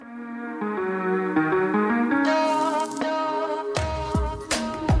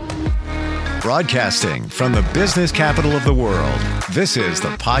Broadcasting from the business capital of the world, this is the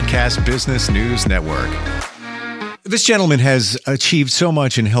Podcast Business News Network. This gentleman has achieved so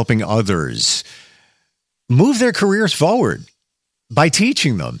much in helping others move their careers forward by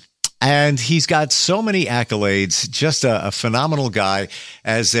teaching them. And he's got so many accolades, just a phenomenal guy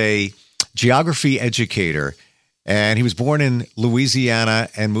as a geography educator. And he was born in Louisiana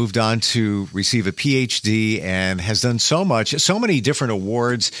and moved on to receive a PhD and has done so much, so many different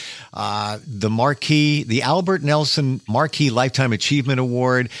awards. The Albert Nelson Marquis Lifetime Achievement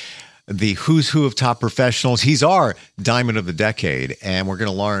Award, the Who's Who of Top Professionals. He's our Diamond of the Decade, and we're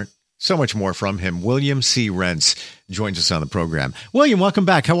going to learn so much more from him. William C. Rense joins us on the program. William, welcome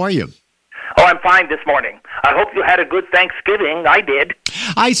back. How are you? Oh, I'm fine this morning. I hope you had a good Thanksgiving. I did.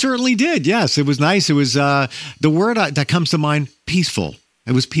 I certainly did, yes. It was nice. It was, the word that comes to mind, peaceful.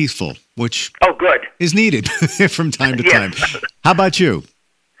 It was peaceful, which good. Is needed from time to Yes. time. How about you?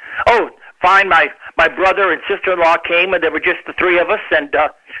 Oh, fine. My brother and sister-in-law came, and there were just the three of us, and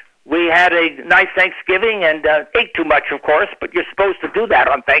we had a nice Thanksgiving and ate too much, of course, but you're supposed to do that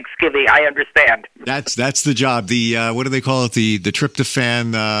on Thanksgiving, I understand. That's the job. The what do they call it? The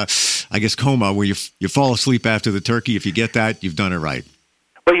tryptophan, I guess, coma, where you fall asleep after the turkey. If you get that, you've done it right.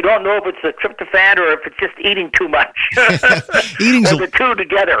 Well, you don't know if it's a tryptophan or if it's just eating too much. Eating's or the two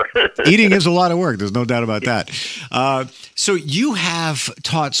together. Eating is a lot of work. There's no doubt about that. So you have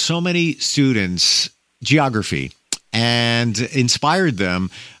taught so many students geography and inspired them,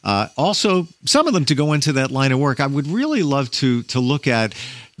 also some of them to go into that line of work. I would really love to look at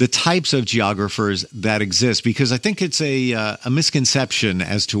the types of geographers that exist, because I think it's a misconception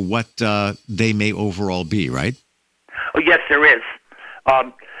as to what they may overall be, right? Oh, yes, there is.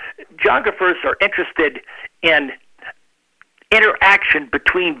 Geographers are interested in interaction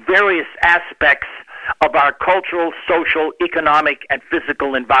between various aspects of our cultural, social, economic, and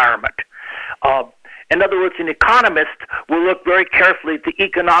physical environment. In other words, an economist will look very carefully at the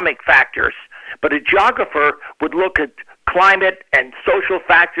economic factors, but a geographer would look at climate and social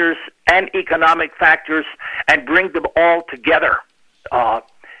factors and economic factors and bring them all together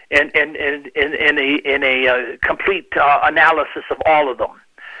in a complete analysis of all of them.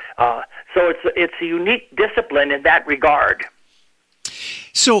 So it's a unique discipline in that regard.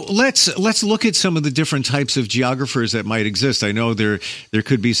 So let's look at some of the different types of geographers that might exist. I know there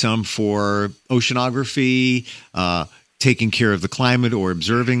could be some for oceanography, taking care of the climate or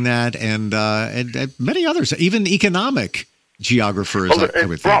observing that, and many others, even economic geographers. I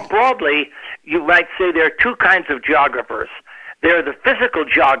would think. Broadly, you might say there are two kinds of geographers. There are the physical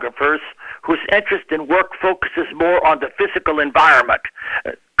geographers whose interest in work focuses more on the physical environment,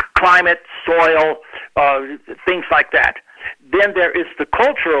 climate, soil, things like that. Then there is the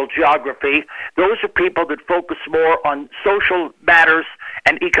cultural geography. Those are people that focus more on social matters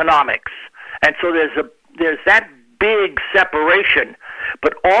and economics. And so there's that big separation.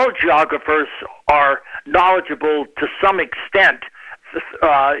 But all geographers are knowledgeable to some extent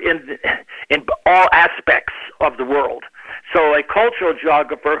in all aspects of the world. So a cultural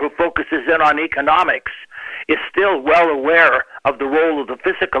geographer who focuses in on economics is still well aware of the role of the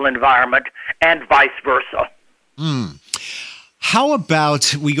physical environment and vice versa. How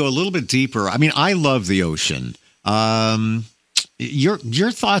about we go a little bit deeper? I mean, I love the ocean.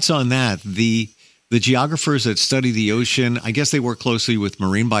 Your thoughts on that? The geographers that study the ocean, I guess they work closely with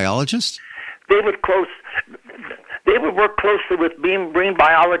marine biologists? They would work closely with marine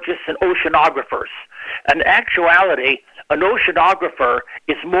biologists and oceanographers. In actuality, an oceanographer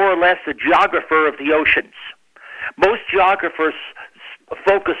is more or less a geographer of the oceans. Most geographers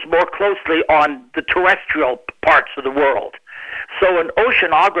focus more closely on the terrestrial parts of the world. So an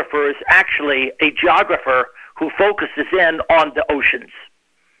oceanographer is actually a geographer who focuses in on the oceans,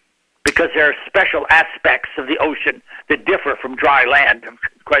 because there are special aspects of the ocean that differ from dry land,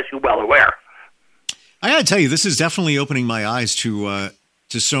 as you're well aware. I got to tell you, this is definitely opening my eyes to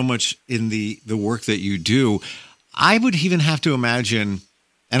so much in the work that you do. I would even have to imagine,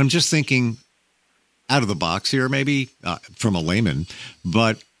 and I'm just thinking out of the box here, maybe from a layman,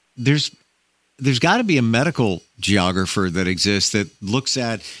 but there's got to be a medical geographer that exists that looks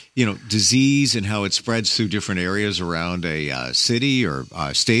at, disease and how it spreads through different areas around a city or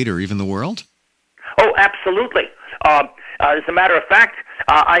a state or even the world. Oh, absolutely. As a matter of fact,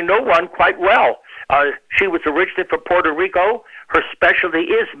 I know one quite well. She was originally from Puerto Rico. Her specialty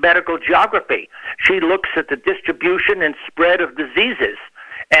is medical geography. She looks at the distribution and spread of diseases,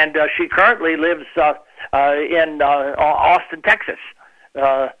 and she currently lives in Austin, Texas,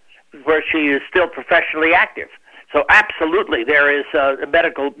 where she is still professionally active. So absolutely, there is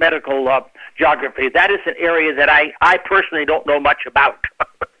medical geography. That is an area that I personally don't know much about.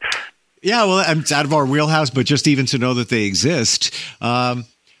 Yeah, well, it's out of our wheelhouse, but just even to know that they exist.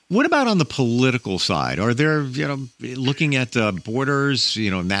 What about on the political side? Are there, looking at borders,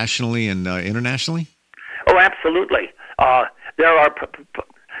 nationally and internationally? Oh, absolutely. There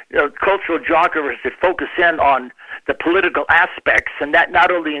are cultural geographers that focus in on the political aspects, and that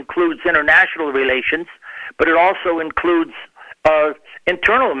not only includes international relations, but it also includes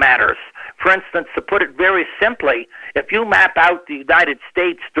internal matters. For instance, to put it very simply, if you map out the United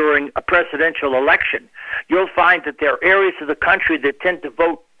States during a presidential election, you'll find that there are areas of the country that tend to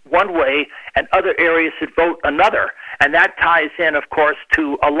vote one way and other areas that vote another. And that ties in, of course,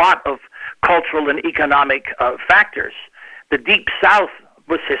 to a lot of cultural and economic factors. The Deep South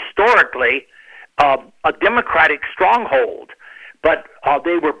was historically a Democratic stronghold, but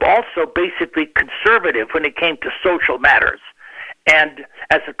they were also basically conservative when it came to social matters. And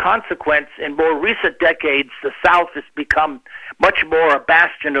as a consequence, in more recent decades, the South has become much more a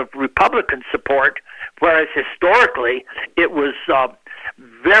bastion of Republican support, whereas historically it was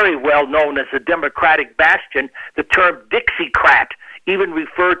very well known as a Democratic bastion. The term Dixiecrat even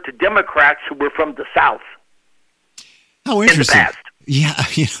referred to Democrats who were from the South. How interesting. In the past. Yeah,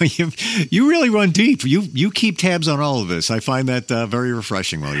 you really run deep. You keep tabs on all of this. I find that very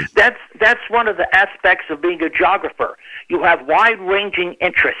refreshing, William. That's one of the aspects of being a geographer. You have wide-ranging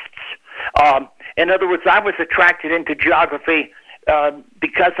interests. In other words, I was attracted into geography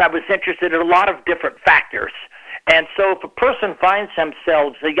because I was interested in a lot of different factors. And so if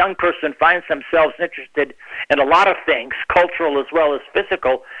a young person finds themselves interested in a lot of things, cultural as well as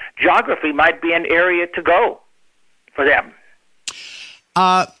physical, geography might be an area to go for them.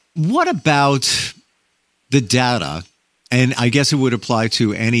 What about the data? And I guess it would apply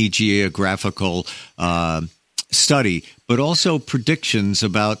to any geographical study, but also predictions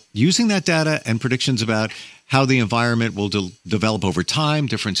about using that data and predictions about how the environment will develop over time,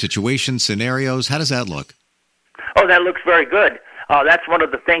 different situations, scenarios. How does that look? Oh, that looks very good. That's one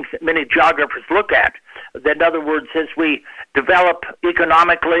of the things that many geographers look at. In other words, as we develop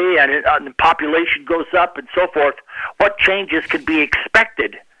economically and the population goes up and so forth, what changes could be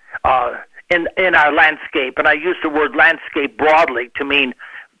expected in our landscape? And I use the word landscape broadly to mean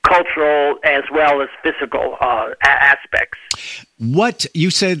cultural as well as physical aspects. What you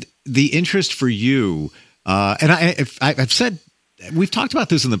said, the interest for you, and I've said, we've talked about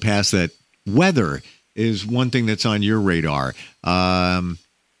this in the past, that weather is one thing that's on your radar.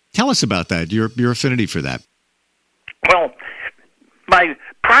 Tell us about that, your affinity for that. Well, my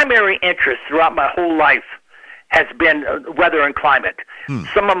primary interest throughout my whole life has been weather and climate.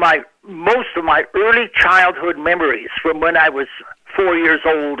 Most of my early childhood memories from when I was 4 years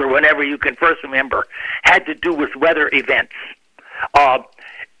old or whenever you can first remember had to do with weather events.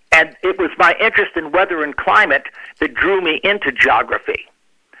 And it was my interest in weather and climate that drew me into geography.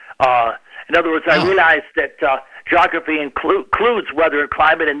 In other words, I realized that geography includes weather and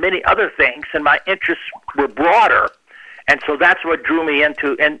climate and many other things, and my interests were broader, and so that's what drew me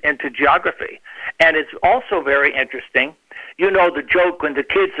into geography. And it's also very interesting. You know the joke when the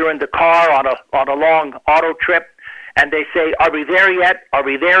kids are in the car on a long auto trip, and they say, "Are we there yet? Are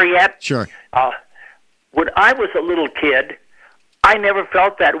we there yet?" Sure. When I was a little kid, I never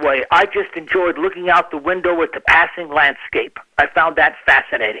felt that way. I just enjoyed looking out the window at the passing landscape. I found that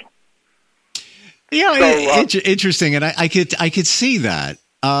fascinating. Yeah, interesting, and I could see that.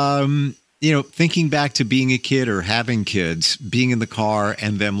 Thinking back to being a kid or having kids, being in the car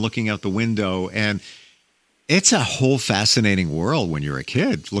and them looking out the window, and it's a whole fascinating world when you're a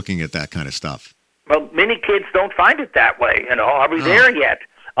kid looking at that kind of stuff. Well, many kids don't find it that way. Are we there yet?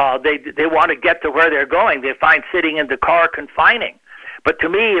 They want to get to where they're going. They find sitting in the car confining. But to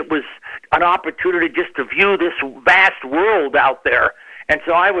me, it was an opportunity just to view this vast world out there. And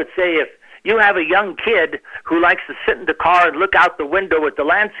so I would say if you have a young kid who likes to sit in the car and look out the window at the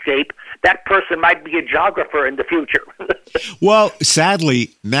landscape, that person might be a geographer in the future. Well, sadly,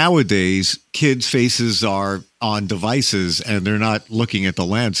 nowadays, kids' faces are on devices and they're not looking at the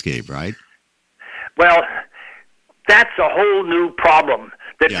landscape, right? Well, that's a whole new problem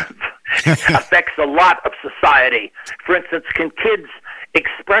that affects a lot of society. For instance, can kids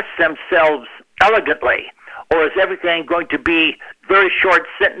express themselves elegantly? Or is everything going to be very short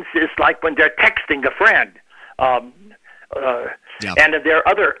sentences like when they're texting a friend? And there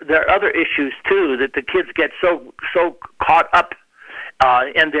are other issues too, that the kids get so caught up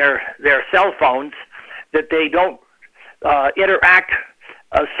in their cell phones that they don't interact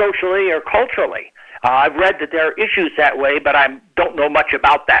socially or culturally. I've read that there are issues that way, but I don't know much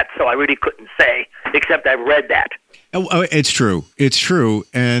about that, so I really couldn't say, except I've read that. Oh, it's true. It's true.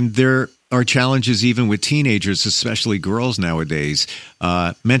 And there are challenges even with teenagers, especially girls nowadays,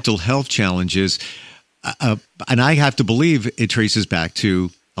 mental health challenges. And I have to believe it traces back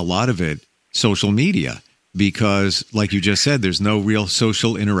to a lot of it, social media. Because, like you just said, there's no real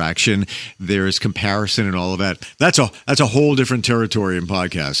social interaction. There is comparison and all of that. That's a whole different territory in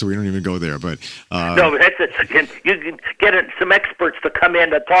podcasts, so we don't even go there. But no, you can get some experts to come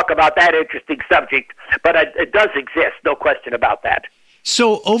in and talk about that interesting subject. But it does exist, no question about that.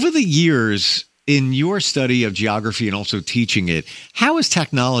 So, over the years, in your study of geography and also teaching it, how has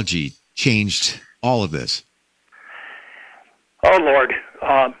technology changed all of this? Oh, Lord.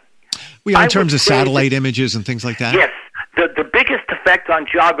 In terms of satellite images and things like that? Yes. The biggest effect on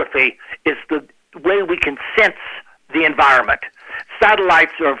geography is the way we can sense the environment.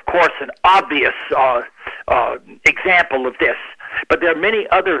 Satellites are, of course, an obvious example of this, but there are many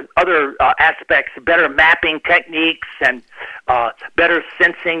other aspects, better mapping techniques and better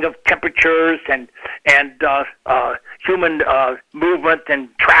sensing of temperatures and human movement and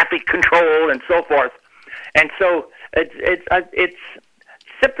traffic control and so forth. And so it's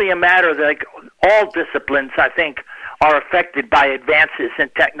simply a matter that, like all disciplines, I think, are affected by advances in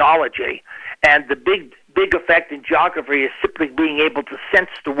technology. And the big effect in geography is simply being able to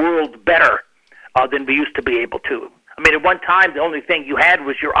sense the world better than we used to be able to. I mean, at one time, the only thing you had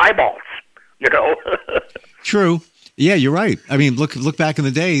was your eyeballs, you know. True. Yeah, you're right. I mean, look back in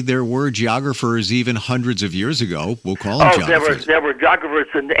the day, there were geographers even hundreds of years ago. We'll call them geographers. There were geographers,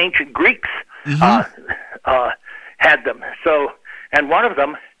 and the ancient Greeks had them. So. And one of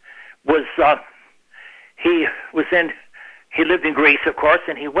them was he lived in Greece, of course,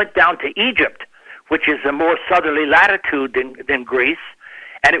 and he went down to Egypt, which is a more southerly latitude than Greece,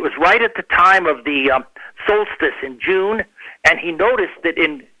 and it was right at the time of the solstice in June, and he noticed that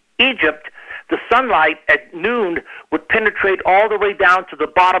in Egypt the sunlight at noon would penetrate all the way down to the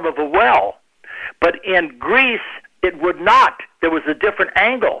bottom of a well, but in Greece it would not. There was a different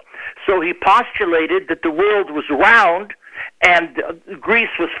angle, so he postulated that the world was round, and Greece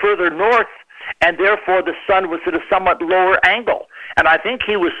was further north, and therefore the sun was at a somewhat lower angle. And I think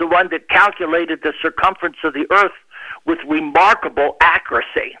he was the one that calculated the circumference of the Earth with remarkable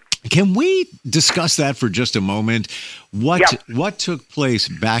accuracy. Can we discuss that for just a moment? What took place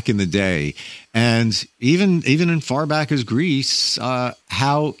back in the day, and even in far back as Greece,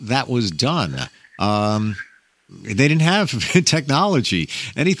 how that was done? They didn't have technology.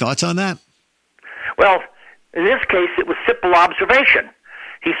 Any thoughts on that? Well, in this case, it was simple observation.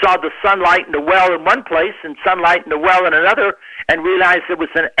 He saw the sunlight in the well in one place and sunlight in the well in another, and realized it was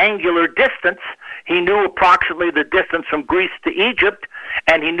an angular distance. He knew approximately the distance from Greece to Egypt,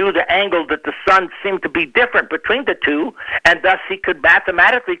 and he knew the angle that the sun seemed to be different between the two, and thus he could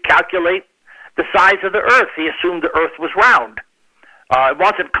mathematically calculate the size of the Earth. He assumed the Earth was round. It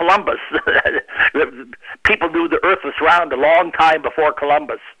wasn't Columbus. People knew the Earth was round a long time before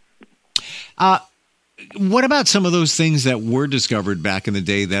Columbus. What about some of those things that were discovered back in the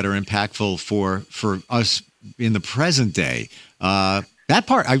day that are impactful for us in the present day? That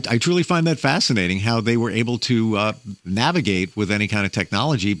part, I truly find that fascinating, how they were able to navigate with any kind of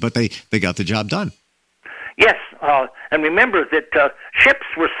technology, but they got the job done. Yes, and remember that ships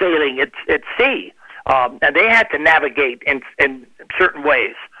were sailing at sea, and they had to navigate in certain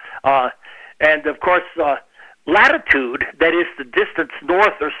ways. And, of course, latitude, that is the distance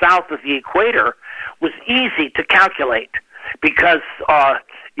north or south of the equator, was easy to calculate because,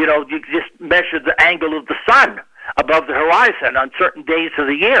 you just measure the angle of the sun above the horizon on certain days of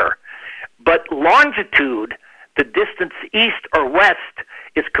the year. But longitude, the distance east or west,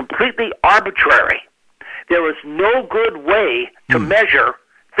 is completely arbitrary. There is no good way to measure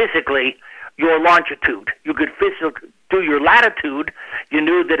physically your longitude. You could do your latitude. You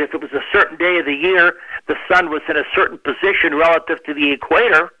knew that if it was a certain day of the year, the sun was in a certain position relative to the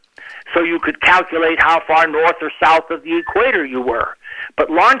equator, so you could calculate how far north or south of the equator you were. But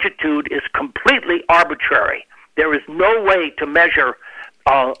longitude is completely arbitrary. There is no way to measure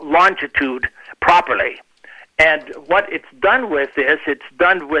longitude properly. And what it's done with is it's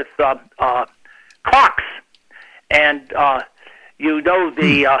done with clocks. And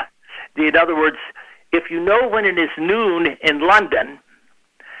in other words, if you know when it is noon in London,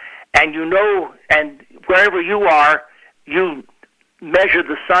 and and wherever you are, you measure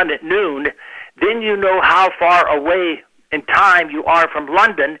the sun at noon, then you know how far away in time you are from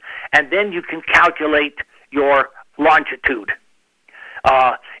London, and then you can calculate your longitude.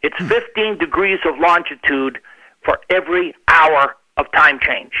 It's 15 degrees of longitude for every hour of time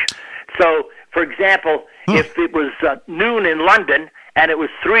change. So, for example, if it was noon in London and it was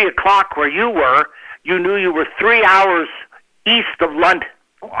 3 o'clock where you were, you knew you were 3 hours east of London,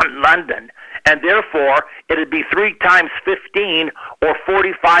 on London, and therefore it'd be 3 times 15 or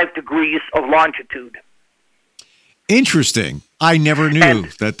 45 degrees of longitude. Interesting. I never knew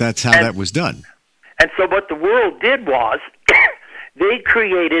that's how that was done. And so what the world did was they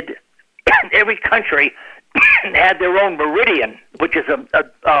created, every country had their own meridian, which is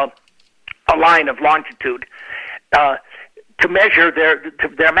a line of longitude, to measure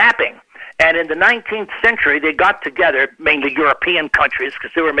their mapping. And in the 19th century, they got together, mainly European countries,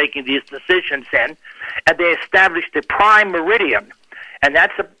 because they were making these decisions then, and they established a prime meridian. And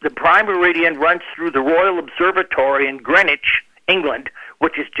the prime meridian runs through the Royal Observatory in Greenwich, England,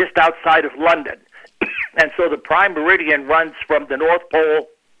 which is just outside of London. And so the prime meridian runs from the North Pole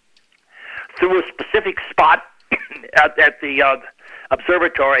through a specific spot at the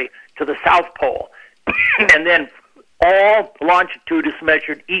observatory to the South Pole. And then all longitude is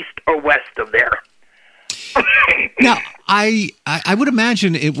measured east or west of there. Now, I would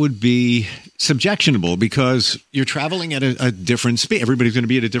imagine it would be subjectionable because you're traveling at a different speed. Everybody's going to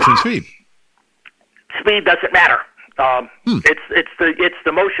be at a different speed. Speed doesn't matter. It's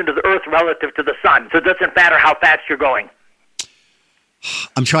the motion of the Earth relative to the sun, so it doesn't matter how fast you're going.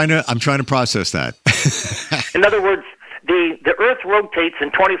 I'm trying to process that. In other words, the Earth rotates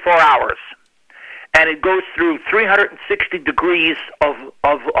in 24 hours, and it goes through 360 degrees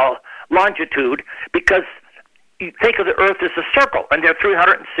of longitude, because you think of the Earth as a circle, and there are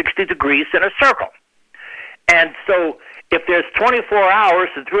 360 degrees in a circle. And so if there's 24 hours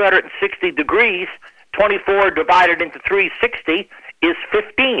and 360 degrees, 24 divided into 360 is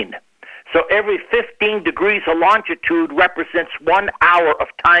 15. So every 15 degrees of longitude represents 1 hour of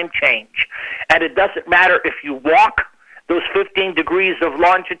time change. And it doesn't matter if you walk those 15 degrees of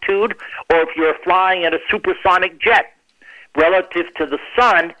longitude or if you're flying in a supersonic jet. Relative to the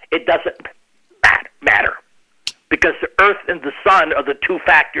sun, it doesn't matter, because the Earth and the sun are the two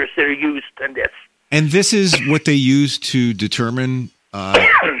factors that are used in this. And this is what they use to determine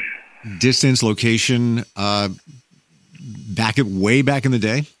distance, location, way back in the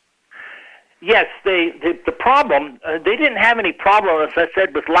day? Yes, the problem, they didn't have any problem, as I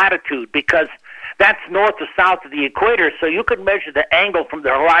said, with latitude, because that's north or south of the equator, so you could measure the angle from the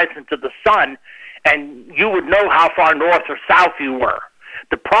horizon to the sun, and you would know how far north or south you were.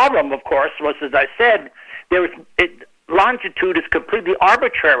 The problem, of course, was, as I said, longitude is completely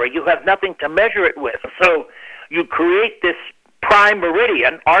arbitrary. You have nothing to measure it with. So you create this prime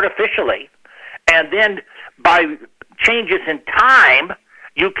meridian artificially, and then by changes in time,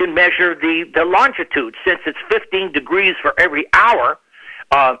 you can measure the longitude. Since it's 15 degrees for every hour,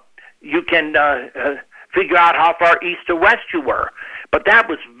 you can figure out how far east or west you were. But that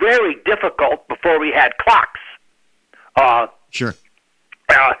was very difficult before we had clocks. Sure.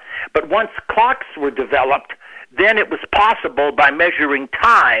 But once clocks were developed, then it was possible by measuring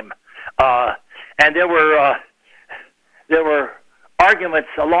time. And there were arguments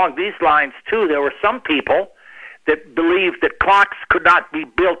along these lines, too. There were some people that believed that clocks could not be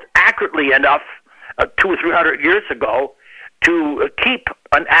built accurately enough 200 or 300 years ago to keep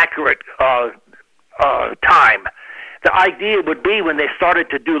an accurate time. The idea would be, when they started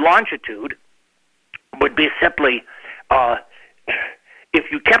to do longitude, would be simply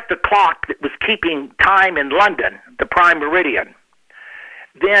if you kept a clock that was keeping time in London, the prime meridian,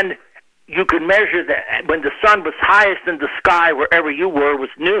 then you could measure that when the sun was highest in the sky wherever you were was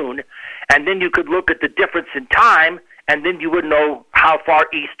noon, and then you could look at the difference in time, and then you would know how far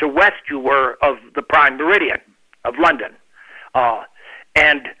east or west you were of the prime meridian of London.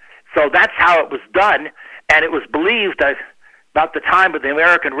 And so that's how it was done, and it was believed that about the time of the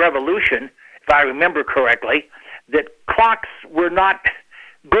American Revolution, if I remember correctly, that clocks were not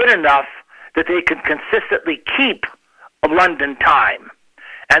good enough that they could consistently keep a London time.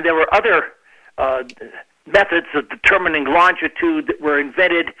 And there were other methods of determining longitude that were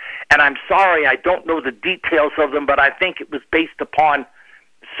invented, and I'm sorry, I don't know the details of them, but I think it was based upon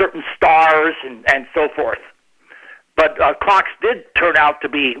certain stars and so forth. But clocks did turn out to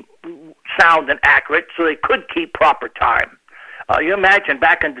be sound and accurate, so they could keep proper time. You imagine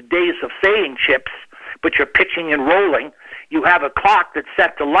back in the days of sailing ships, which are pitching and rolling, you have a clock that's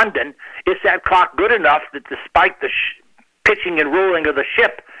set to London. Is that clock good enough that despite the pitching and rolling of the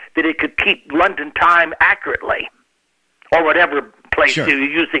ship, that it could keep London time accurately, or whatever place you're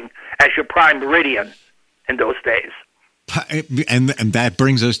using as your prime meridian in those days? And that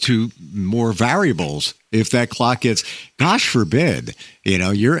brings us to more variables. If that clock gets, gosh forbid,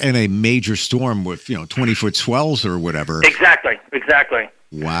 you're in a major storm with 20-foot swells or whatever. Exactly.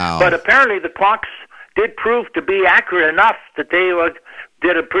 Wow. But apparently the clocks did prove to be accurate enough that they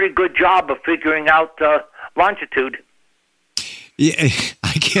did a pretty good job of figuring out longitude. Yeah,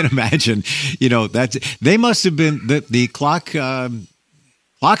 I can't imagine, that they must have been the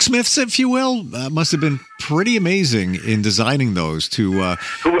clocksmiths, if you will, must have been pretty amazing in designing those to,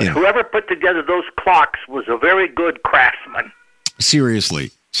 whoever put together those clocks was a very good craftsman.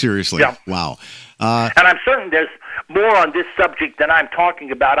 Seriously. Yeah. Wow. And I'm certain there's more on this subject than I'm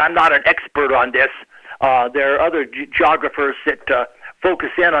talking about. I'm not an expert on this. There are other geographers that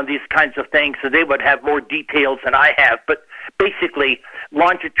focus in on these kinds of things, so they would have more details than I have. But basically,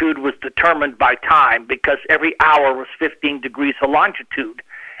 longitude was determined by time because every hour was 15 degrees of longitude.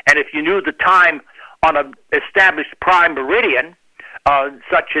 And if you knew the time on an established prime meridian,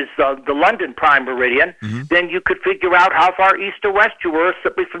 such as the London prime meridian, then you could figure out how far east or west you were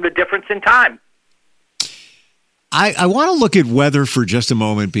simply from the difference in time. I want to look at weather for just a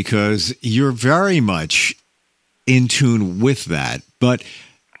moment because you're very much in tune with that. But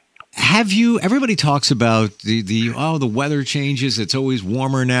everybody talks about the weather changes. It's always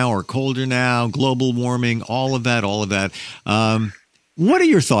warmer now or colder now, global warming, all of that. What are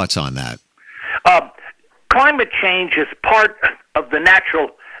your thoughts on that? Climate change is part of the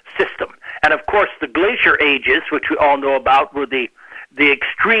natural system. And of course, the glacier ages, which we all know about, were the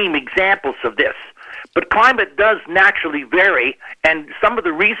extreme examples of this. But climate does naturally vary, and some of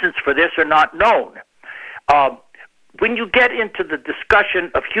the reasons for this are not known. When you get into the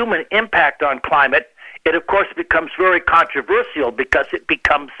discussion of human impact on climate, it of course becomes very controversial because it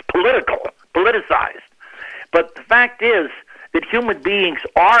becomes politicized. But the fact is that human beings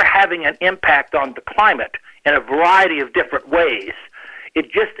are having an impact on the climate in a variety of different ways.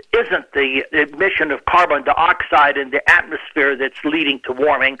 It just isn't the emission of carbon dioxide in the atmosphere that's leading to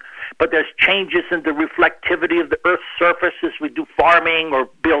warming, but there's changes in the reflectivity of the Earth's surface as we do farming or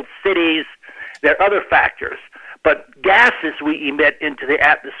build cities. There are other factors. But gases we emit into the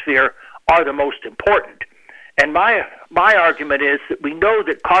atmosphere are the most important. And my argument is that we know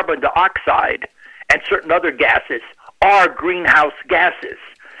that carbon dioxide and certain other gases are greenhouse gases.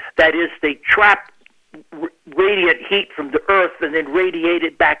 That is, they trap radiant heat from the Earth and then radiate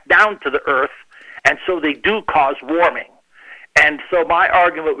it back down to the Earth, and so they do cause warming. And so my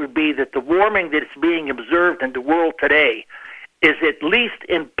argument would be that the warming that is being observed in the world today is at least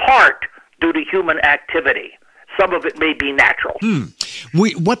in part due to human activity. Some of it may be natural.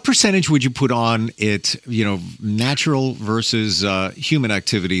 What percentage would you put on it, natural versus human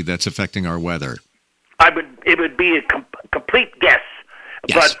activity that's affecting our weather? It would be a complete guess.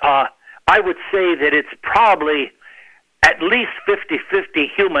 Yes. But I would say that it's probably at least 50-50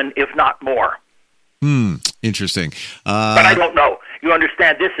 human, if not more. Interesting. But I don't know. You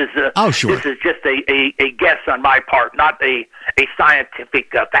understand, this is sure. This is just a guess on my part, not a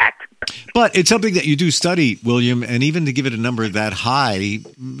scientific fact. But it's something that you do study, William, and even to give it a number that high,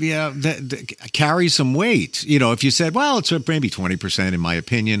 that carries some weight. If you said, well, it's maybe 20% in my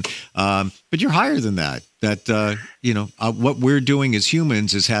opinion, but you're higher than that. What we're doing as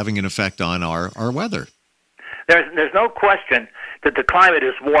humans is having an effect on our weather. There's no question that the climate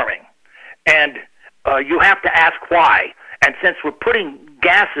is warming, and you have to ask why. And since we're putting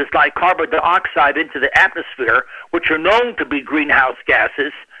gases like carbon dioxide into the atmosphere, which are known to be greenhouse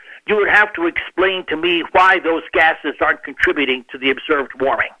gases, you would have to explain to me why those gases aren't contributing to the observed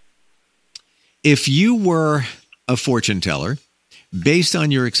warming. If you were a fortune teller, based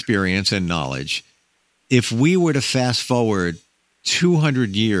on your experience and knowledge, if we were to fast forward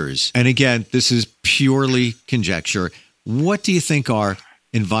 200 years, and again, this is purely conjecture, what do you think our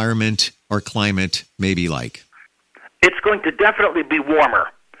environment or climate may be like? It's going to definitely be warmer.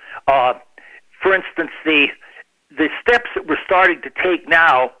 For instance, the steps that we're starting to take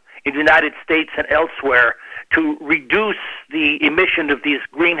now in the United States and elsewhere to reduce the emission of these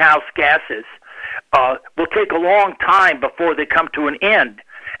greenhouse gases will take a long time before they come to an end.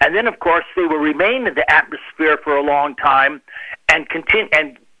 And then, of course, they will remain in the atmosphere for a long time and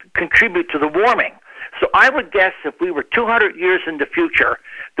contribute to the warming. So I would guess if we were 200 years in the future,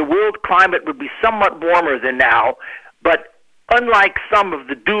 the world climate would be somewhat warmer than now. But unlike some of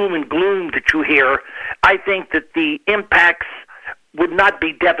the doom and gloom that you hear, I think that the impacts would not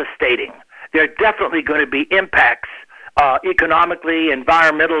be devastating. There are definitely going to be impacts economically,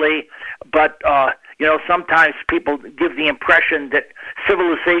 environmentally, but sometimes people give the impression that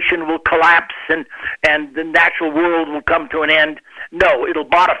civilization will collapse and the natural world will come to an end. No, it'll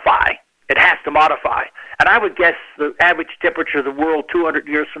modify. It has to modify. And I would guess the average temperature of the world 200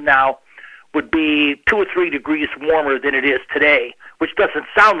 years from now would be 2 or 3 degrees warmer than it is today, which doesn't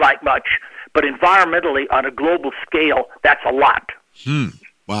sound like much, but environmentally on a global scale, that's a lot.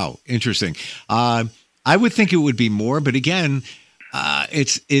 Wow, interesting. I would think it would be more, but again,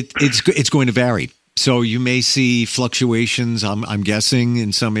 it's going to vary. So you may see fluctuations, I'm guessing,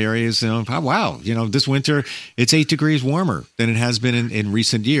 in some areas. Oh, wow, this winter it's 8 degrees warmer than it has been in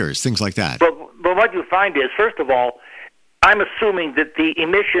recent years, things like that. But what you find is, first of all, I'm assuming that the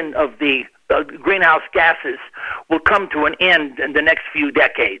emission of the greenhouse gases will come to an end in the next few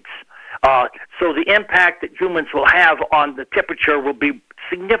decades. So the impact that humans will have on the temperature will be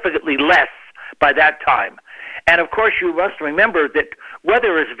significantly less by that time. And, of course, you must remember that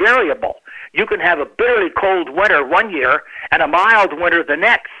weather is variable. You can have a bitterly cold winter one year and a mild winter the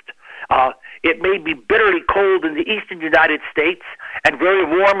next. It may be bitterly cold in the eastern United States and very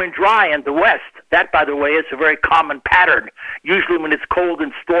warm and dry in the west. That, by the way, is a very common pattern. Usually when it's cold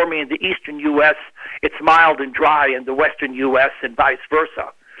and stormy in the eastern U.S., it's mild and dry in the western U.S. and vice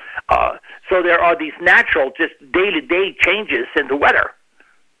versa. So there are these natural, just day-to-day changes in the weather.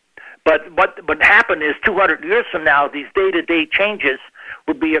 But what would happen is 200 years from now, these day-to-day changes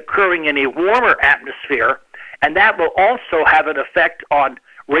will be occurring in a warmer atmosphere, and that will also have an effect on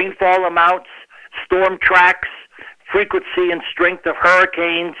rainfall amounts, storm tracks, frequency and strength of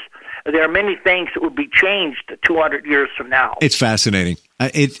hurricanes. There are many things that will be changed 200 years from now. It's fascinating.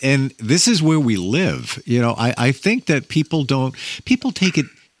 And this is where we live. I think that people take it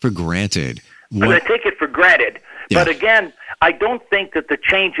for granted. They take it for granted. Yeah. But again, I don't think that the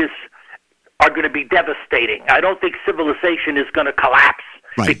changes are going to be devastating. I don't think civilization is going to collapse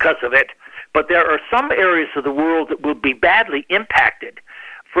because of it. But there are some areas of the world that will be badly impacted.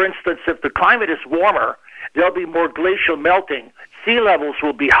 For instance, if the climate is warmer, there'll be more glacial melting. Sea levels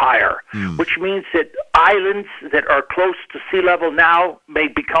will be higher, which means that islands that are close to sea level now may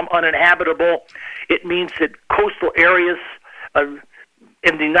become uninhabitable. It means that coastal areas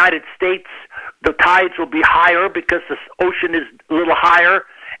in the United States, the tides will be higher because the ocean is a little higher,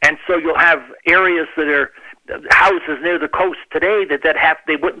 and so you'll have areas that are houses near the coast today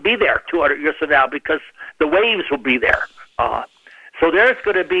they wouldn't be there 200 years from now because the waves will be there. So there's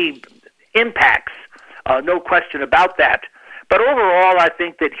going to be impacts, no question about that. But overall, I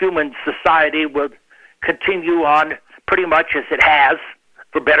think that human society will continue on pretty much as it has,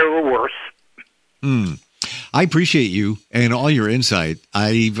 for better or worse. I appreciate you and all your insight.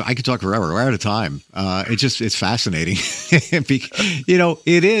 I could talk forever. We're out of time. It's fascinating.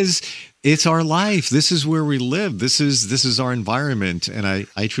 It's our life. This is where we live. This is our environment, and I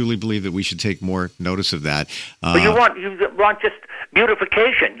truly believe that we should take more notice of that. But you want just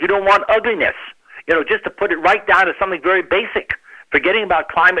beautification. You don't want ugliness. Just to put it right down to something very basic. Forgetting about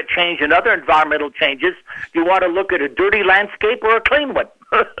climate change and other environmental changes, you want to look at a dirty landscape or a clean one.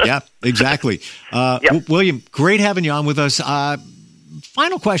 Yeah, exactly. Yep. William, great having you on with us.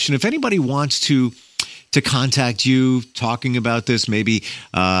 Final question. If anybody wants to contact you talking about this, maybe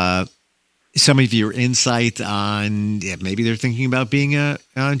some of your insight on maybe they're thinking about being a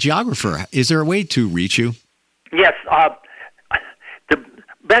geographer, is there a way to reach you? Yes. The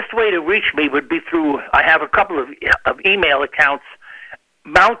best way to reach me would be through, I have a couple of email accounts,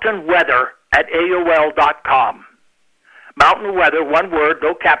 mountainweather@AOL.com. Mountain Weather, one word,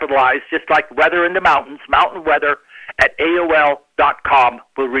 no capitalized, just like weather in the mountains. mountainweather@AOL.com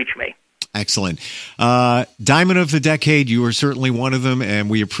will reach me. Excellent. Diamond of the Decade, you are certainly one of them, and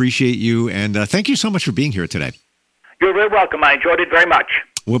we appreciate you. And thank you so much for being here today. You're very welcome. I enjoyed it very much.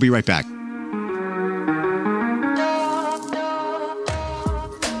 We'll be right back.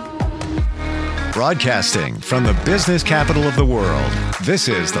 Broadcasting from the business capital of the world, this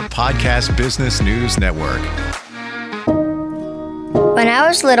is the Podcast Business News Network. When I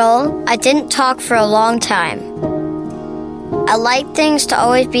was little, I didn't talk for a long time. I liked things to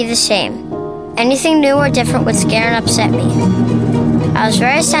always be the same. Anything new or different would scare and upset me. I was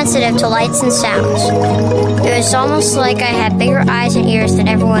very sensitive to lights and sounds. It was almost like I had bigger eyes and ears than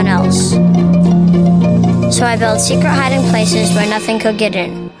everyone else. So I built secret hiding places where nothing could get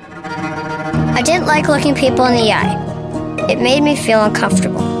in. I didn't like looking people in the eye. It made me feel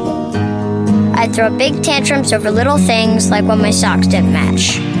uncomfortable. I'd throw big tantrums over little things like when my socks didn't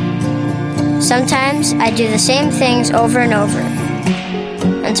match. Sometimes I'd do the same things over and over.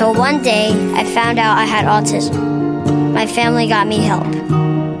 Until one day, I found out I had autism. My family got me help.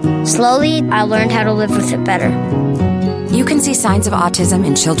 Slowly, I learned how to live with it better. You can see signs of autism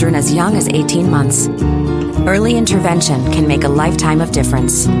in children as young as 18 months. Early intervention can make a lifetime of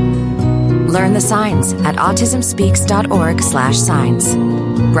difference. Learn the signs at autismspeaks.org/signs.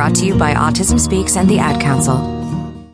 Brought to you by Autism Speaks and the Ad Council.